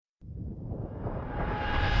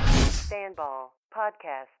Fanball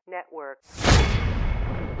Podcast Network.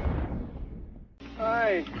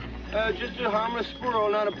 Hi. Just a harmless squirrel,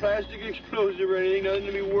 not a plastic explosive or anything. Nothing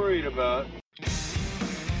to be worried about.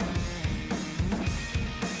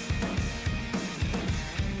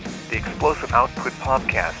 The Explosive Output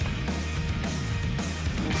Podcast.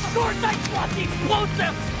 Of course I want the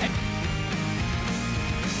explosives!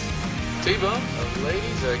 T-Bone, the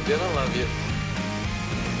ladies are gonna love you.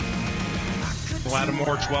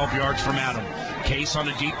 Lattimore 12 yards from Adam. Case on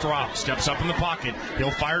a deep drop. Steps up in the pocket. He'll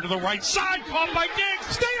fire to the right side. Caught by Diggs.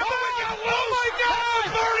 Stay up. Oh my God!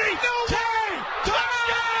 30! No way!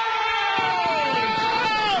 Touchdown!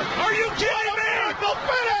 Are you kidding me?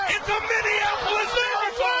 It's a Minneapolis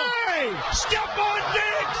miracle! Stephon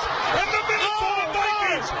Diggs and the Minnesota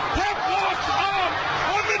Vikings have walked up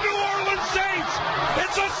on the New Orleans Saints.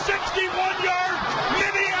 It's a 61-yard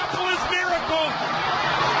Minneapolis miracle.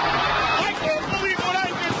 I can't believe what I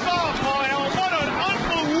just saw, Paul. What an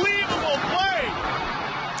unbelievable play.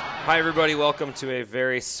 Hi, everybody. Welcome to a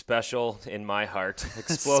very special, in my heart,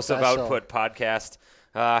 Explosive Output Podcast.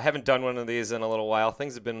 I haven't done one of these in a little while.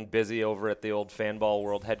 Things have been busy over at the old Fanball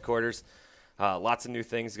World headquarters. Lots of new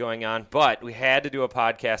things going on. But we had to do a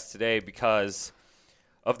podcast today because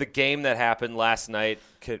of the game that happened last night.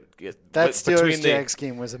 That Steelers-Jags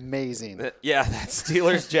game was amazing. Yeah, that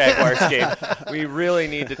Steelers-Jaguars game. We really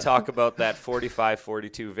need to talk about that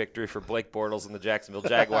 45-42 victory for Blake Bortles and the Jacksonville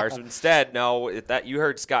Jaguars. Instead, you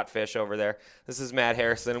heard Scott Fish over there. This is Matt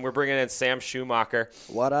Harrison, and we're bringing in Sam Schumacher.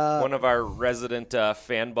 What up? One of our resident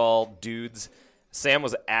fanball dudes. Sam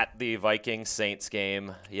was at the Vikings-Saints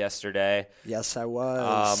game yesterday. Yes, I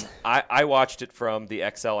was. I watched it from the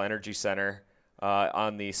XL Energy Center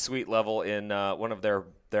on the suite level in one of their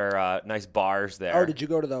nice bars there. Oh, did you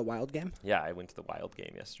go to the Wild game? Yeah, I went to the Wild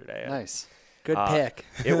game yesterday. Nice. Good pick.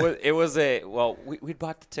 We'd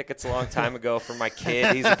bought the tickets a long time ago for my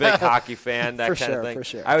kid. He's a big hockey fan, that kind of thing. For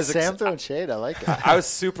sure. Sam throwing shade, I like it. I was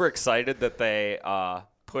super excited that they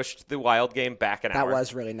pushed the Wild game back an hour. That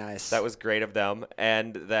was really nice. That was great of them,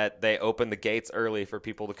 and that they opened the gates early for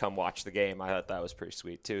people to come watch the game. I thought that was pretty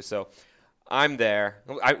sweet too. So I'm there.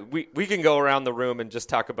 We can go around the room and just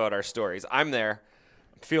talk about our stories. I'm there.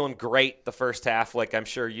 I'm feeling great the first half, like I'm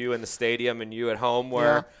sure you in the stadium and you at home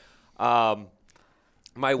were. Yeah.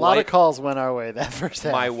 A lot of calls went our way that first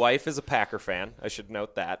half. My wife is a Packer fan. I should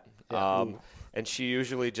note that. Yeah. And she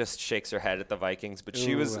usually just shakes her head at the Vikings, but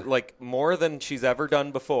she was like more than she's ever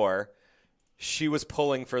done before. She was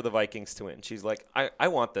pulling for the Vikings to win. She's like, I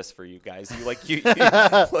want this for you guys. You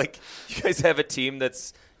guys have a team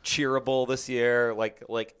that's cheerable this year.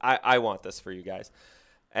 I want this for you guys.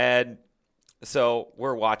 And so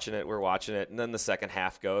we're watching it, and then the second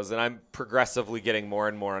half goes, and I'm progressively getting more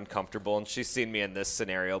and more uncomfortable, and she's seen me in this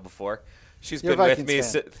scenario before. She's been with me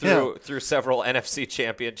through several NFC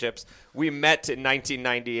championships. We met in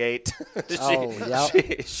 1998.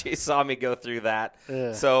 She saw me go through that.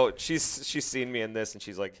 Yeah. So she's seen me in this, and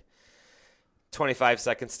she's like, 25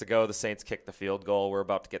 seconds to go. The Saints kick the field goal. We're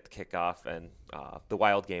about to get the kickoff, and the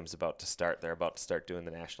Wild game's about to start. They're about to start doing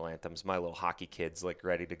the national anthems. My little hockey kid's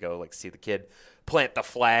ready to go, see the kid plant the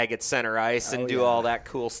flag at center ice and do all that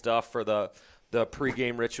cool stuff for the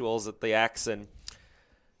pregame rituals at the X. And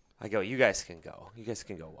I go, you guys can go. You guys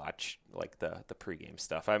can go watch the pregame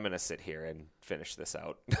stuff. I'm gonna sit here and finish this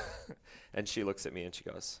out. And she looks at me and she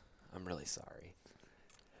goes, "I'm really sorry."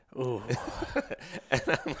 Ooh. And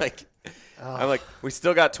I'm like, we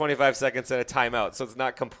still got 25 seconds and a timeout, so it's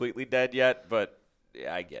not completely dead yet, but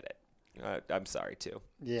yeah, I get it. I'm sorry too.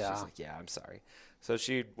 Yeah. She's like, yeah, I'm sorry. So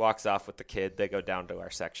she walks off with the kid. They go down to our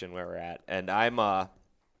section where we're at, and I'm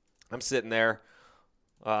sitting there.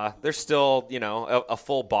 There's still, a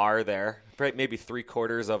full bar there, right? Maybe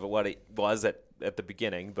 3/4 of what it was at the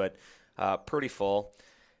beginning, but pretty full.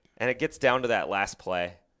 And it gets down to that last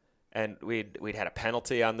play. And we'd had a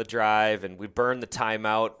penalty on the drive, and we burned the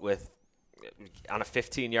timeout on a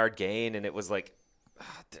 15-yard gain, and it was like,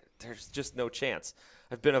 there's just no chance.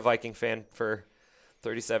 I've been a Viking fan for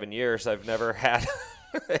 37 years. I've never had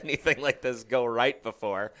anything like this go right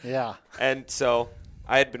before. Yeah. And so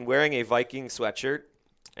I had been wearing a Viking sweatshirt,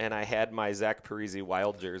 and I had my Zach Parise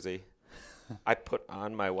Wild jersey. I put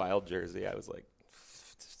on my Wild jersey. I was like,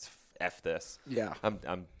 F this. Yeah. I'm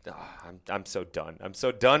so done. I'm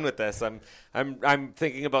so done with this. I'm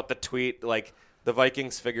thinking about the tweet, the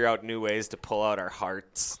Vikings figure out new ways to pull out our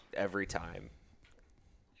hearts every time.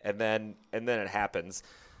 And then it happens.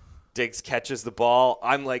 Diggs catches the ball.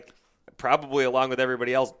 I'm probably along with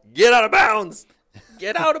everybody else, get out of bounds.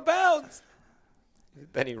 Get out of bounds.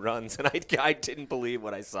 Then he runs, and I didn't believe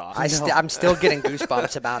what I saw. I'm still getting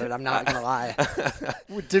goosebumps about it. I'm not going to lie.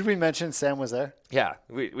 Did we mention Sam was there? Yeah,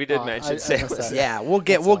 we did mention Sam was there. Yeah, we'll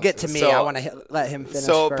get to me. So, I want to let him finish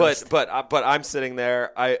first. But I'm sitting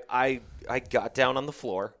there. I got down on the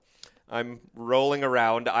floor. I'm rolling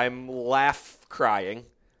around. I'm crying.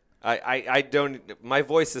 I don't. My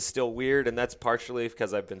voice is still weird, and that's partially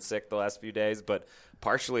because I've been sick the last few days, but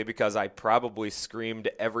partially because I probably screamed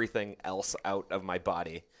everything else out of my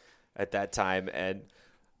body at that time. And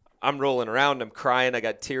I'm rolling around. I'm crying. I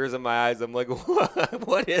got tears in my eyes. I'm like,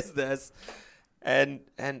 what is this? And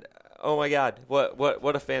oh my God,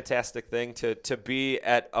 what a fantastic thing to be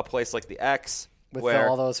at a place like the X. With where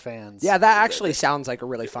all those fans. Yeah, that actually sounds like a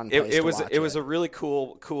really fun place to watch it was a really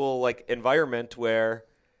cool like environment where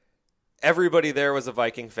everybody there was a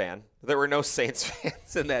Viking fan. There were no Saints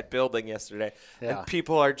fans in that building yesterday. Yeah. And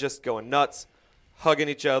people are just going nuts, hugging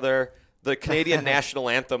each other. The Canadian national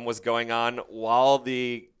anthem was going on while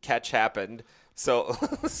the catch happened. So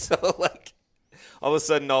like all of a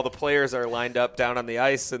sudden all the players are lined up down on the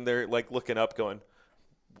ice and they're like looking up going,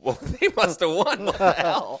 well, they must have won. What the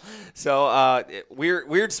hell? So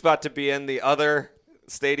weird spot to be in. The other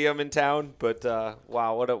stadium in town, but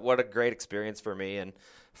wow, what a great experience for me and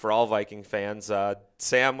for all Viking fans.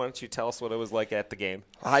 Sam, why don't you tell us what it was like at the game?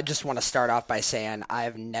 I just want to start off by saying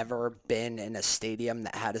I've never been in a stadium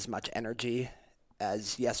that had as much energy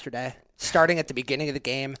as yesterday. Starting at the beginning of the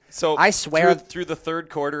game, so I swear through the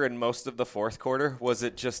third quarter and most of the fourth quarter, was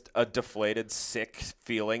it just a deflated, sick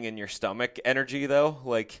feeling in your stomach energy though?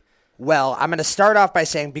 Like, well, I'm going to start off by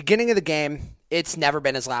saying beginning of the game, it's never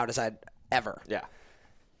been as loud as I'd ever. Yeah.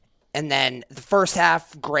 And then the first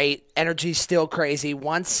half, great. Energy's still crazy.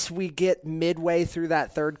 Once we get midway through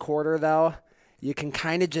that third quarter, though, you can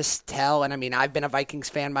kind of just tell. And, I mean, I've been a Vikings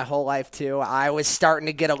fan my whole life, too. I was starting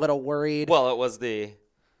to get a little worried. Well, it was the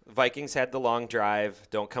Vikings had the long drive,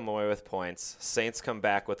 don't come away with points. Saints come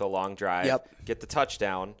back with a long drive, get the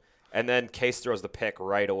touchdown, and then Case throws the pick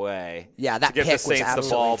right away. Yeah, that to get pick the Saints was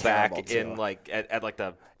the ball terrible, back too. in like at like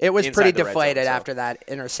the. It was pretty the red deflated zone, after that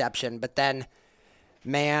interception. But then,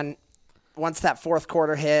 man, once that fourth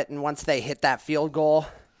quarter hit and once they hit that field goal,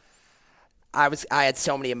 I had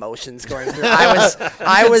so many emotions going through.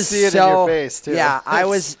 I was see it so in your face, too. Yeah, I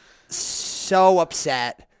was so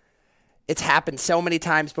upset. It's happened so many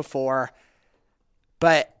times before,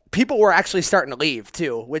 but people were actually starting to leave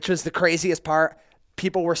too, which was the craziest part.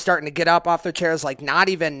 People were starting to get up off their chairs, like not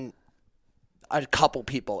even a couple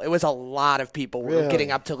people. It was a lot of people were getting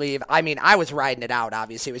up to leave. I mean, I was riding it out,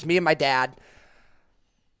 obviously. It was me and my dad.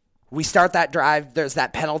 We start that drive. There's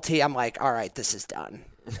that penalty. I'm like, all right, this is done.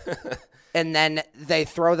 And then they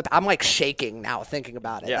throw I'm like shaking now thinking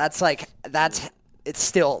about it. Yeah. It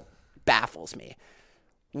still baffles me.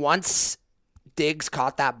 Once Diggs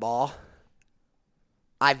caught that ball,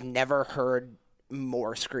 I've never heard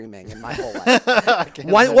more screaming in my whole life.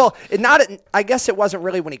 I guess it wasn't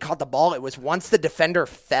really when he caught the ball. It was once the defender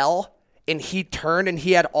fell and he turned and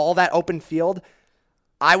he had all that open field.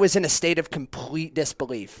 I was in a state of complete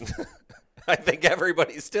disbelief. I think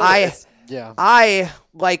everybody still is. Yeah. I,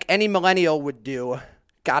 like any millennial would do,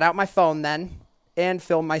 got out my phone then and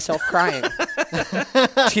filmed myself crying.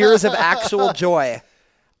 Tears of actual joy.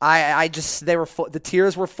 The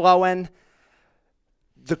tears were flowing.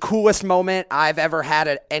 The coolest moment I've ever had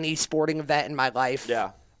at any sporting event in my life.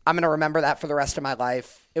 Yeah. I'm going to remember that for the rest of my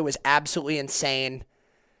life. It was absolutely insane.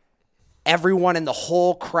 Everyone in the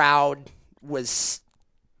whole crowd was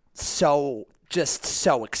so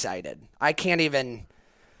excited. I can't even,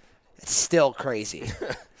 it's still crazy.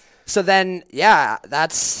 So then, yeah,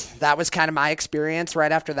 that was kind of my experience.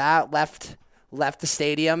 Right after that, left the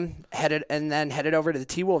stadium, headed over to the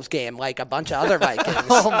T-Wolves game like a bunch of other Vikings.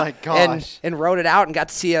 Oh, my gosh. And rode it out and got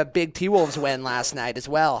to see a big T-Wolves win last night as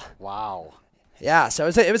well. Wow. Yeah, so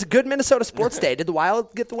it was a good Minnesota sports day. Did the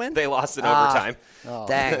Wild get the win? They lost in overtime.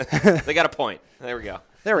 Dang. They got a point. There we go.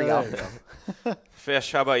 There we go.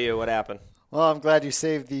 Fish, how about you? What happened? Well, I'm glad you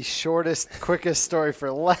saved the shortest, quickest story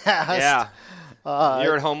for last. Yeah.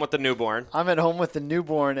 You're at home with the newborn. I'm at home with the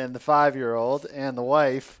newborn and the 5-year-old and the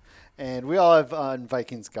wife. And we all have on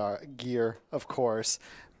Vikings gear, of course.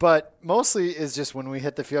 But mostly is just when we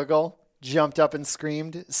hit the field goal, jumped up and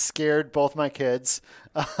screamed, scared both my kids.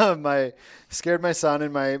 Scared my son,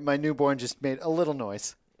 and my newborn just made a little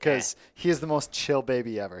noise because he is the most chill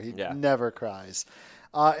baby ever. He never cries.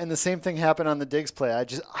 And the same thing happened on the DIGGS play.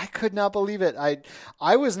 I could not believe it.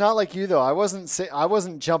 I was not like you though. I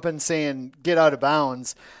wasn't jumping saying get out of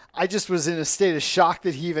bounds. I just was in a state of shock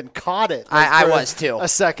that he even caught it. I was too. A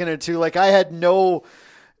second or two. Like I had no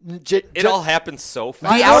It all happened so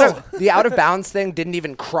fast. The out of bounds thing didn't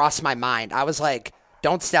even cross my mind. I was like,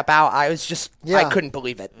 don't step out. I was just, I couldn't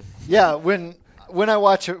believe it. Yeah, when I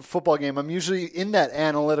watch a football game, I'm usually in that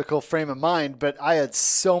analytical frame of mind, but I had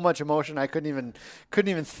so much emotion I couldn't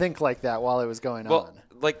even think like that while it was going on.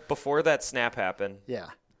 Like before that snap happened,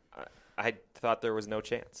 I thought there was no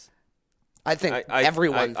chance. I think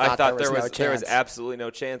everyone thought there was no chance. There was absolutely no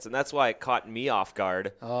chance, and that's why it caught me off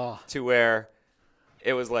guard to where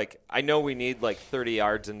it was like, I know we need like 30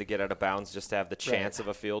 yards in to get out of bounds just to have the chance of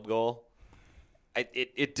a field goal.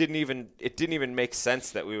 It didn't even make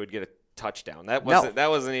sense that we would get a touchdown. That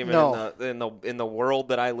wasn't even in the world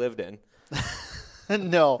that I lived in.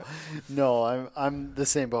 No, I'm the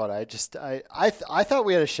same boat. I thought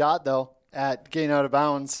we had a shot though at getting out of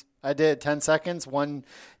bounds. I did 10 seconds, one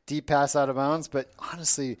deep pass out of bounds, but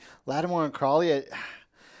honestly, Lattimore and Crawley,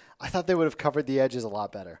 I thought they would have covered the edges a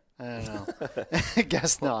lot better. I don't know. I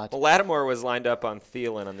guess not. Well, Lattimore was lined up on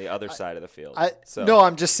Thielen on the other side of the field. No,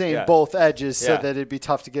 I'm just saying both edges so that it'd be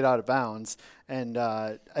tough to get out of bounds. And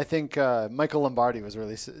I think Michael Lombardi was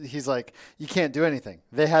really – he's like, you can't do anything.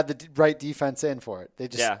 They had the right defense in for it. They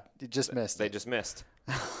just missed. They just missed.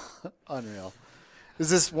 Unreal. Is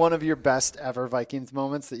this one of your best ever Vikings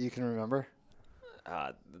moments that you can remember?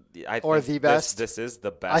 Or the best? This is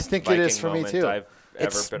the best I think Viking it is for me, too. I've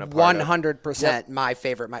ever been a part of. 100% my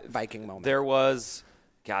favorite Viking moment. There was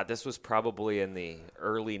 – God, this was probably in the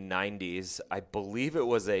early 90s. I believe it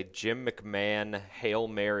was a Jim McMahon Hail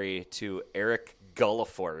Mary to Eric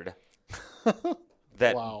Gulliford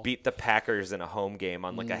that beat the Packers in a home game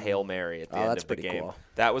on like a Hail Mary at the end of the game. Cool.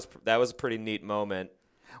 That was a pretty neat moment.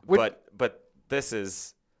 But this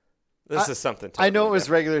is something totally I know it was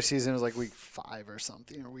different. Regular season. It was like week 5 or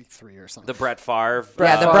something, or week 3 or something. The Brett Favre. The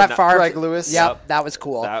Brett Favre. Greg Lewis. Yep, that was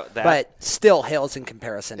cool. But still hails in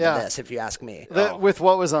comparison to this, if you ask me. With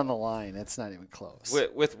what was on the line, it's not even close.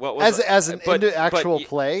 With what was as an actual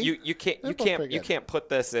play, you can't put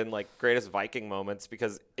this in like greatest Viking moments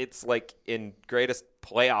because it's like in greatest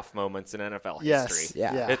playoff moments in NFL history.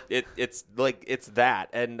 Yeah. It's like it's that,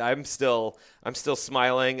 and I'm still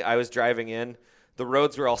smiling. I was driving in. The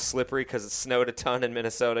roads were all slippery because it snowed a ton in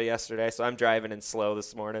Minnesota yesterday, so I'm driving in slow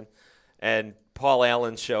this morning. And Paul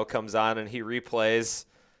Allen's show comes on, and he replays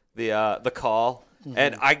the call,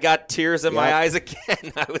 and I got tears in my eyes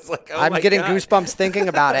again. I was like, I'm getting goosebumps thinking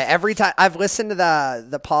about it. Every time I've listened to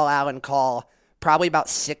the Paul Allen call probably about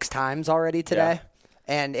 6 times already today,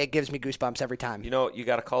 and it gives me goosebumps every time. You know, you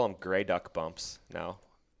got to call them gray duck bumps now.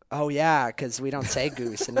 Oh, yeah, because we don't say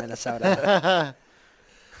goose in Minnesota.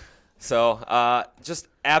 So just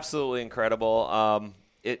absolutely incredible.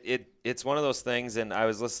 It's one of those things, and I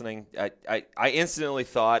was listening. I instantly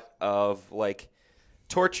thought of like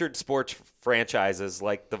tortured sports franchises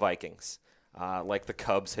like the Vikings, like the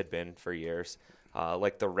Cubs had been for years,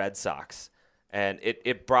 like the Red Sox. And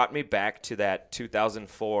it brought me back to that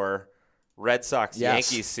 2004 Red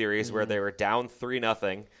Sox-Yankees series where they were down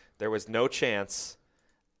 3-0. There was no chance.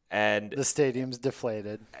 And the stadium's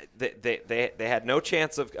deflated. They had no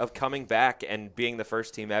chance of coming back and being the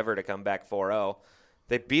first team ever to come back 4-0.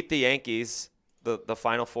 They beat the Yankees the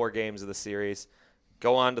final 4 games of the series,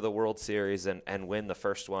 go on to the World Series and win the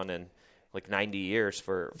first one in like 90 years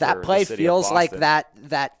for that play. The city feels of like Boston.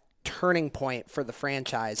 that turning point for the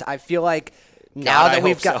franchise. I feel like now that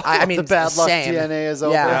we've got, I mean, the bad luck same. DNA is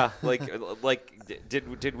over. Yeah, like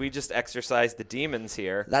did we just exercise the demons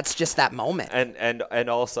here? That's just that moment. And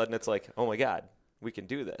all of a sudden it's like, oh my God, we can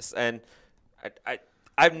do this. And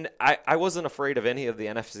I wasn't afraid of any of the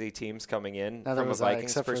NFC teams coming in from a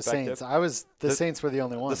Vikings except perspective. For the Saints were the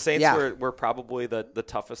only ones. The Saints were probably the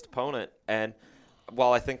toughest opponent. And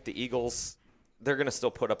while I think the Eagles, they're going to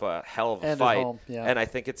still put up a hell of a fight. At home, and I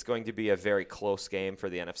think it's going to be a very close game for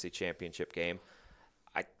the NFC Championship game.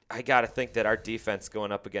 I got to think that our defense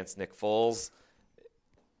going up against Nick Foles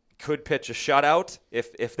could pitch a shutout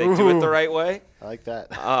if they do it the right way. I like that.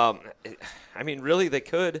 I mean, really, they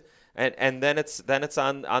could. And then it's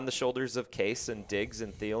on the shoulders of Case and Diggs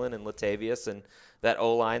and Thielen and Latavius and that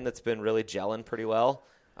O-line that's been really gelling pretty well.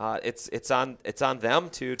 It's on them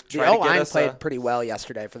to try to get us. The O-line played pretty well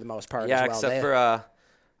yesterday for the most part. Yeah, as well. except for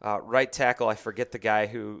right tackle. I forget the guy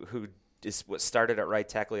who what started at right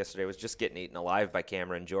tackle yesterday was just getting eaten alive by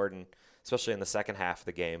Cameron Jordan, especially in the second half of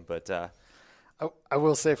the game. But I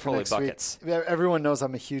will say for Holy next buckets. week, everyone knows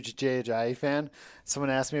I'm a huge Jai fan. Someone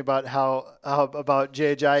asked me about how about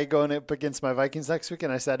Jai going up against my Vikings next week,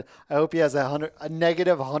 and I said I hope he has a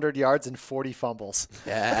negative 100 yards and 40 fumbles.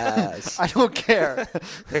 Yes. I don't care.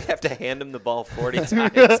 They have to hand him the ball 40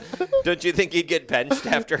 times. Don't you think he'd get benched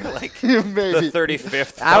after like Maybe. the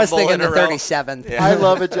 35th? I was fumble thinking in the a row? 37th. Yeah. I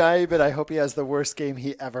love Ajayi, but I hope he has the worst game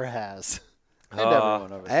he ever has. And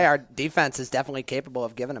everyone over Hey, there. our defense is definitely capable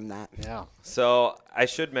of giving him that. Yeah. So I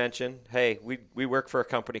should mention, hey, we work for a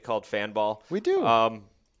company called Fanball. We do.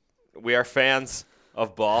 We are fans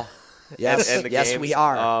of ball. Yes, and the yes, games. we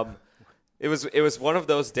are. It was one of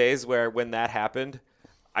those days where when that happened,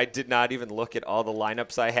 I did not even look at all the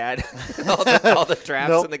lineups I had, all the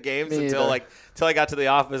drafts Nope, in the games me until either. I got to the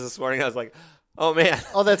office this morning. I was like, oh man.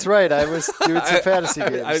 Oh, that's right. I was doing some fantasy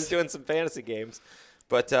games. I was doing some fantasy games.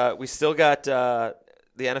 But we still got the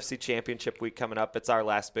NFC Championship week coming up. It's our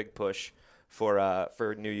last big push for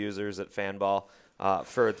new users at Fanball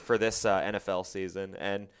for this NFL season.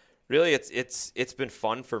 And really, it's been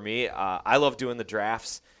fun for me. I love doing the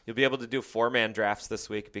drafts. You'll be able to do 4-man drafts this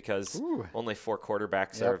week because only 4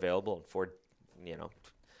 quarterbacks are available and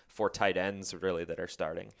 4 tight ends really that are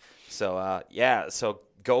starting. So so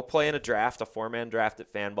go play in a draft, a 4-man draft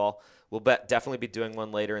at Fanball. We'll definitely be doing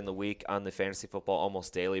one later in the week on the Fantasy Football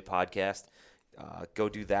Almost Daily podcast. Go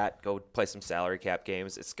do that. Go play some salary cap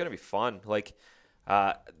games. It's going to be fun. Like,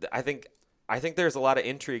 I think there's a lot of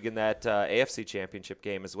intrigue in that AFC Championship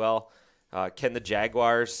game as well. Can the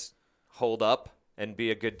Jaguars hold up and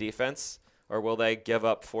be a good defense, or will they give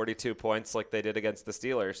up 42 points like they did against the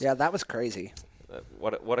Steelers? Yeah, that was crazy.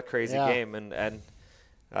 What a crazy game. And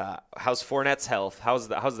how's Fournette's health? How's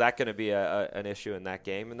that going to be an issue in that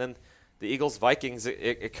game? And then the Eagles-Vikings,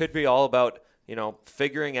 it could be all about,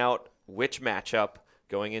 figuring out which matchup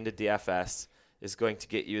going into DFS is going to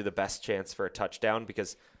get you the best chance for a touchdown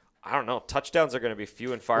because, I don't know, touchdowns are going to be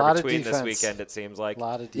few and far between this weekend, it seems like. A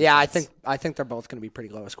lot of defense. Yeah, I think they're both going to be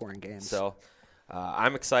pretty low-scoring games. So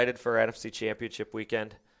I'm excited for NFC Championship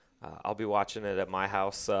weekend. I'll be watching it at my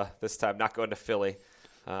house this time, not going to Philly.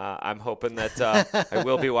 I'm hoping that I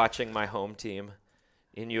will be watching my home team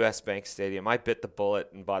in U.S. Bank Stadium. I bit the bullet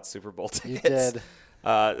and bought Super Bowl tickets. You did.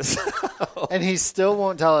 So And he still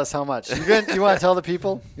won't tell us how much. You want to tell the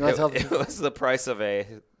people? You want to tell the it people? was the price of a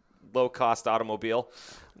low-cost automobile.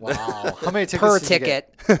 Wow. How many tickets Per did you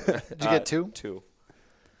ticket. get? Did you get 2? 2.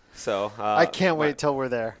 So I can't wait till we're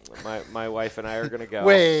there. My wife and I are going to go.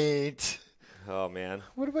 Wait. Oh, man.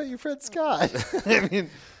 What about your friend Scott? I mean,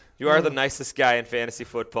 You are the nicest guy in fantasy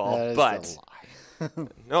football, that is but a lie.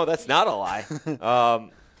 no, that's not a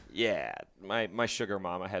lie. Yeah, my sugar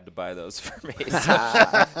mama had to buy those for me,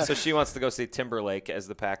 so she wants to go see Timberlake as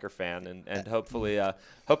the Packer fan, and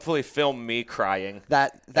hopefully film me crying.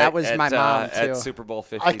 That was my mom too. At Super Bowl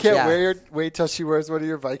 50. I can't Yeah. wait till she wears one of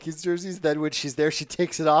your Vikings jerseys. Then when she's there, she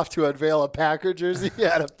takes it off to unveil a Packer jersey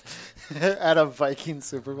at a Viking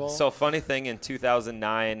Super Bowl. So funny thing, in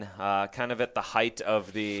 2009, kind of at the height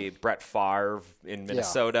of the Brett Favre in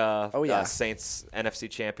Minnesota Saints NFC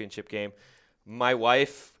Championship game, my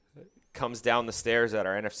wife comes down the stairs at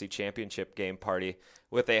our NFC Championship game party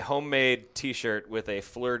with a homemade T-shirt with a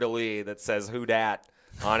fleur-de-lis that says "Who Dat"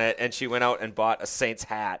 on it, and she went out and bought a Saints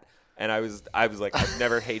hat. And I was like, I've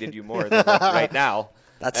never hated you more than right now.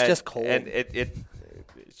 That's just cold. And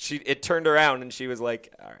it turned around and she was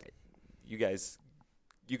like, all right, you guys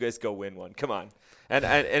go win one. Come on. And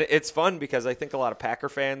it's fun because I think a lot of Packer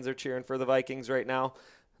fans are cheering for the Vikings right now.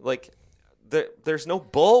 Like, there's no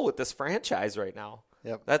bull with this franchise right now.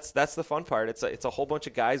 Yep. That's the fun part. It's a whole bunch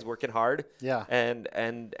of guys working hard. Yeah. And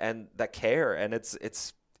that care, and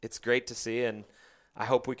it's great to see, and I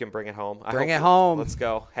hope we can bring it home. Bring it home. Let's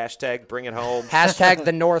go. Hashtag bring it home. Hashtag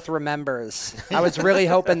the North remembers. I was really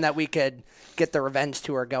hoping that we could get the revenge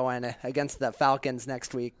tour going against the Falcons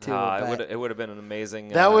next week too. It would have been an amazing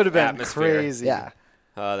that would have been atmosphere. crazy. Yeah.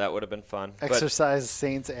 That would have been fun. Exercise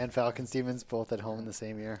Saints and Falcons demons both at home in the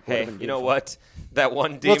same year. Hey, you know what? That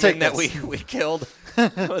one We'll demon that take we killed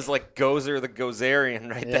was like Gozer the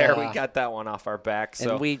Gozerian right there. We got that one off our back.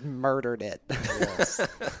 So And we murdered it. Yes.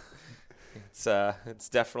 it's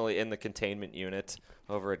definitely in the containment unit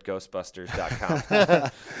over at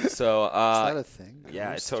Ghostbusters.com. So Is that a thing?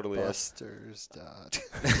 Yeah, it totally is. Ghostbusters.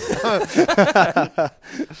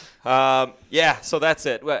 Yeah, so that's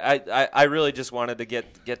it. I really just wanted to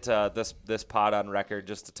get this pod on record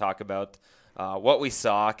just to talk about what we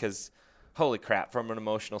saw, because holy crap, from an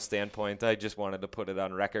emotional standpoint, I just wanted to put it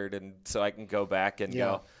on record, and so I can go back and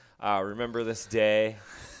go, remember this day.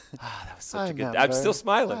 That was such a good. I'm still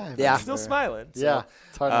smiling. I'm still smiling. So, yeah,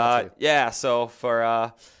 it's hard not to. Yeah, so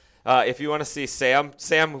for If you want to see Sam,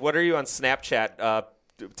 what are you on Snapchat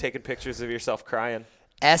taking pictures of yourself crying?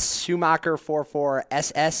 S Schumacher 44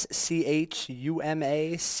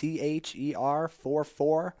 SSCHUMACHER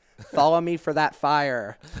 44. Follow me for that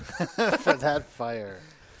fire. For that fire.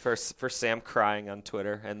 For Sam crying on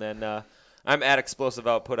Twitter, and then I'm at Explosive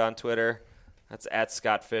Output on Twitter. That's at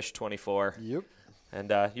ScottFish24. Yep.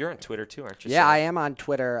 And you're on Twitter too, aren't you? Yeah, Sam? I am on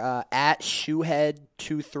Twitter. At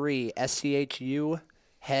Shoehead23 SCHU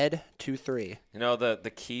Head23. You know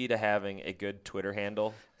the key to having a good Twitter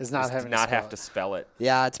handle is not have to spell it.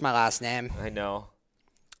 Yeah, it's my last name. I know.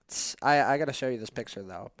 I got to show you this picture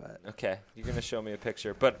though, but okay, you're gonna show me a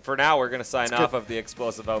picture. But for now, we're gonna sign off of the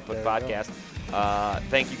Explosive Output podcast.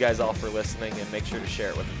 Thank you guys all for listening, and make sure to share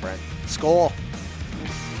it with a friend. Skol.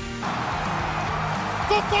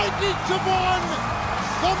 The Vikings have won!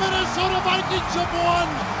 The Minnesota Vikings have won!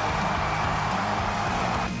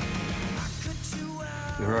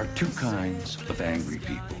 There are two kinds of angry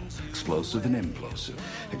people, explosive and implosive.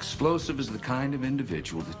 Explosive is the kind of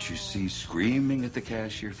individual that you see screaming at the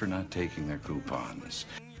cashier for not taking their coupons.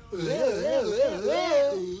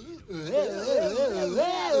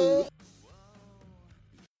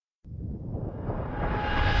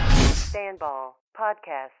 Sandball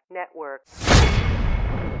Podcast Network.